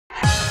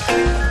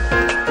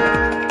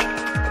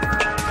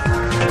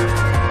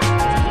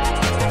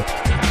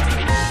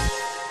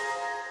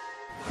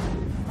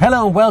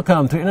Hello and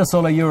welcome to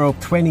Intersolar Europe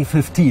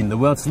 2015, the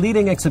world's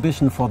leading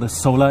exhibition for the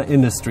solar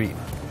industry.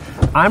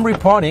 I'm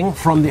reporting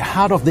from the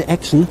heart of the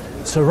action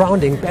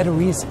surrounding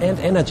batteries and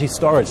energy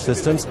storage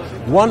systems,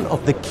 one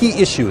of the key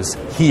issues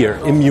here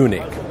in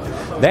Munich.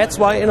 That's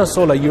why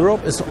Intersolar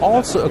Europe is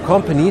also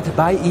accompanied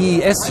by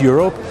EES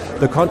Europe,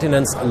 the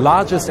continent's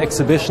largest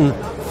exhibition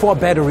for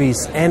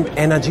batteries and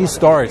energy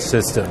storage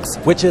systems,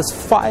 which is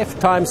 5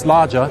 times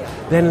larger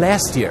than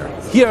last year.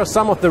 Here are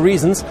some of the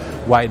reasons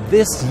why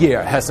this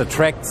year has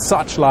attracted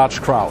such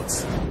large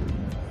crowds.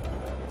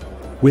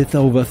 With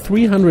over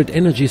 300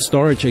 energy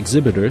storage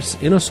exhibitors,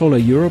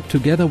 Intersolar Europe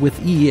together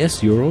with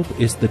EES Europe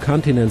is the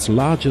continent's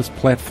largest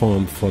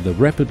platform for the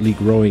rapidly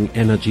growing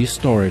energy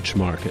storage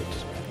market.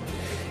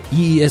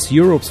 EES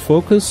Europe's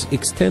focus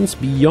extends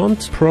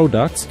beyond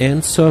products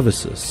and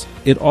services.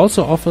 It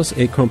also offers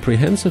a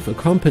comprehensive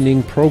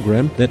accompanying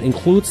program that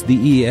includes the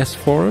EES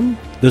Forum,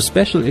 the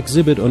special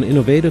exhibit on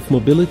innovative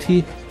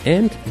mobility,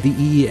 and the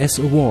EES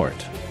Award.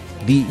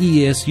 The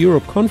EES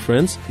Europe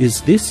conference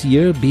is this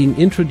year being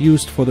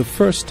introduced for the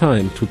first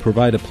time to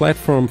provide a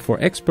platform for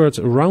experts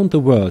around the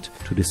world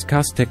to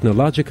discuss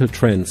technological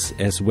trends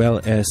as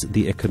well as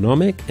the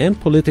economic and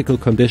political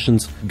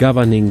conditions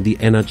governing the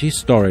energy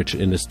storage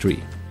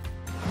industry.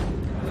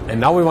 And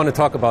now we want to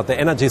talk about the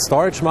energy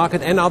storage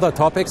market and other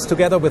topics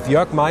together with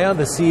Jörg Meyer,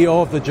 the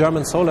CEO of the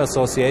German Solar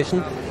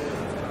Association.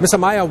 Mr.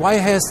 Meyer, why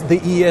has the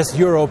EES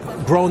Europe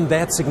grown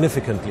that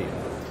significantly?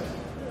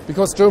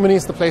 Because Germany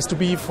is the place to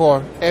be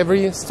for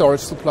every storage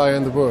supplier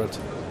in the world.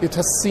 It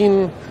has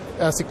seen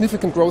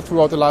significant growth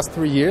throughout the last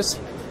 3 years,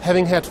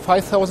 having had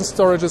 5,000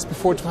 storages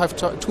before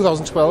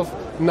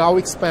 2012, now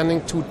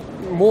expanding to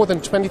more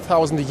than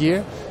 20,000 a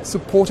year,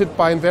 supported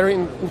by a very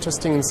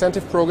interesting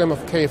incentive program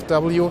of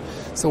KfW.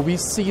 So we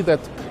see that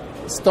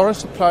storage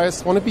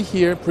suppliers want to be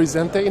here,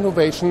 present their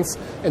innovations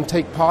and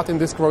take part in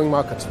this growing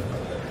market.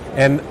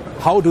 And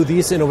how do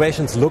these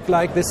innovations look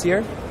like this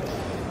year?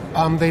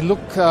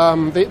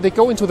 They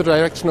go into the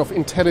direction of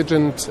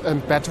intelligent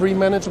battery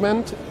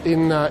management,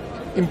 in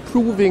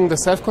improving the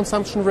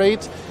self-consumption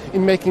rate,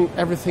 in making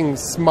everything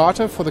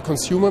smarter for the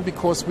consumer,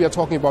 because we are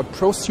talking about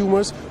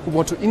prosumers who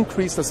want to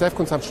increase the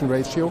self-consumption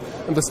ratio.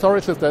 And the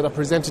storages that are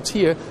presented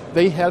here,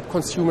 they help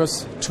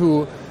consumers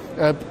to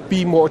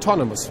be more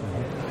autonomous.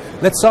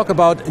 Let's talk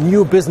about a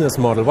new business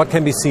model. What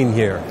can be seen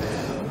here?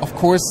 Of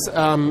course,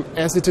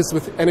 as it is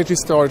with energy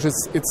storages,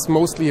 it's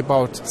mostly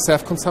about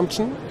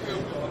self-consumption.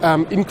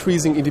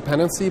 Increasing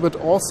independency, but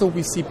also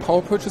we see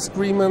power purchase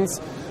agreements,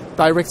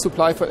 direct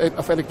supply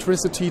of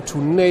electricity to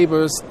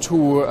neighbors,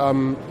 to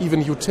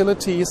even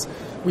utilities.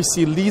 We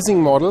see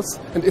leasing models,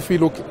 and if we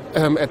look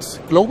at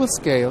global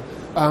scale,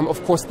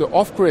 of course the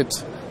off-grid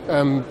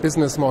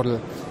business model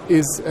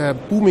is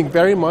booming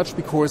very much,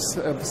 because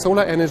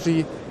solar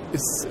energy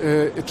is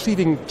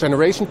achieving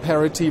generation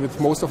parity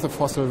with most of the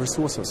fossil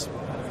resources.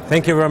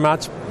 Thank you very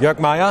much, Jörg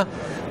Meyer.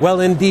 Well,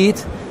 indeed,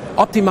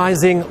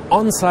 optimizing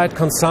on-site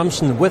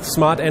consumption with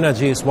smart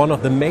energy is one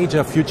of the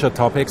major future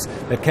topics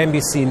that can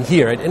be seen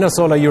here at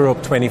Intersolar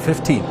Europe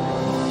 2015.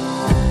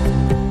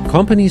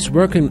 Companies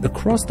working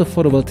across the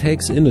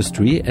photovoltaics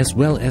industry, as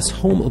well as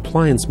home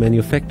appliance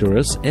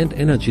manufacturers and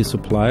energy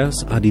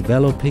suppliers, are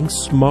developing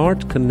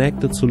smart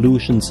connected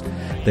solutions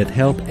that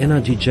help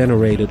energy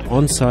generated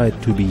on-site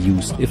to be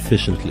used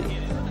efficiently.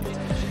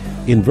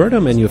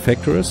 Inverter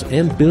manufacturers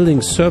and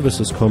building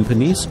services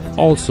companies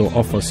also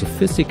offer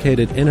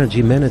sophisticated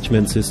energy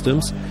management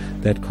systems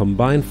that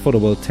combine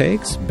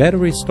photovoltaics,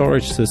 battery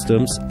storage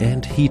systems,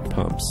 and heat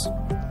pumps.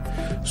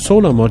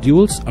 Solar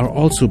modules are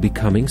also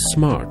becoming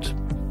smart.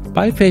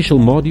 Bifacial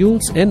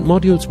modules and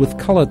modules with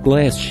colored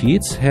glass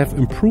sheets have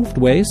improved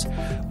ways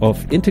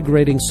of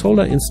integrating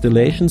solar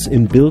installations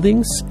in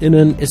buildings in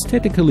an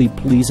aesthetically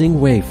pleasing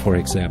way, for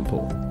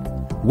example.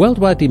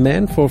 Worldwide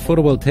demand for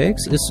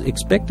photovoltaics is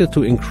expected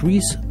to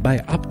increase by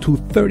up to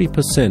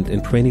 30% in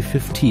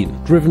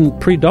 2015, driven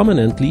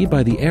predominantly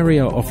by the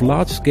area of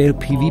large-scale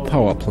PV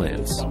power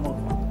plants.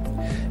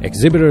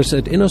 Exhibitors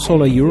at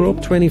Intersolar Europe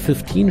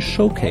 2015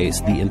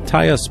 showcase the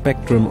entire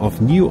spectrum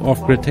of new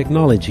off-grid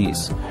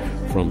technologies,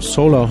 from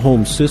solar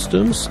home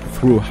systems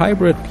through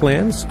hybrid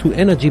plants to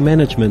energy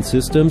management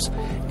systems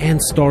and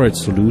storage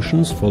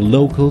solutions for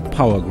local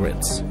power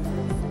grids.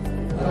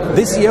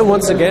 This year,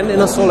 once again,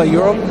 Intersolar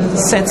Europe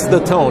sets the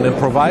tone and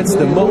provides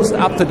the most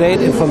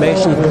up-to-date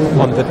information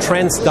on the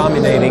trends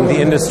dominating the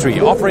industry,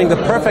 offering the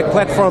perfect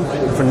platform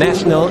for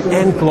national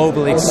and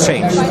global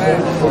exchange.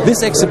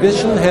 This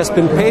exhibition has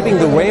been paving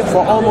the way for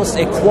almost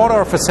a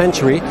quarter of a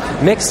century.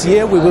 Next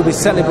year, we will be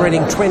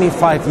celebrating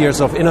 25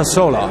 years of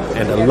Intersolar,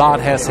 and a lot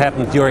has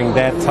happened during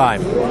that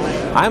time.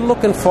 I'm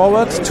looking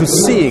forward to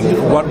seeing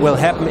what will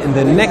happen in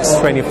the next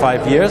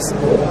 25 years.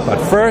 But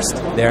first,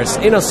 there's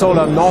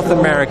Intersolar North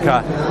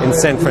America in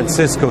San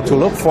Francisco to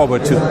look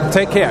forward to.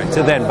 Take care.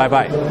 Till then,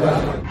 bye-bye.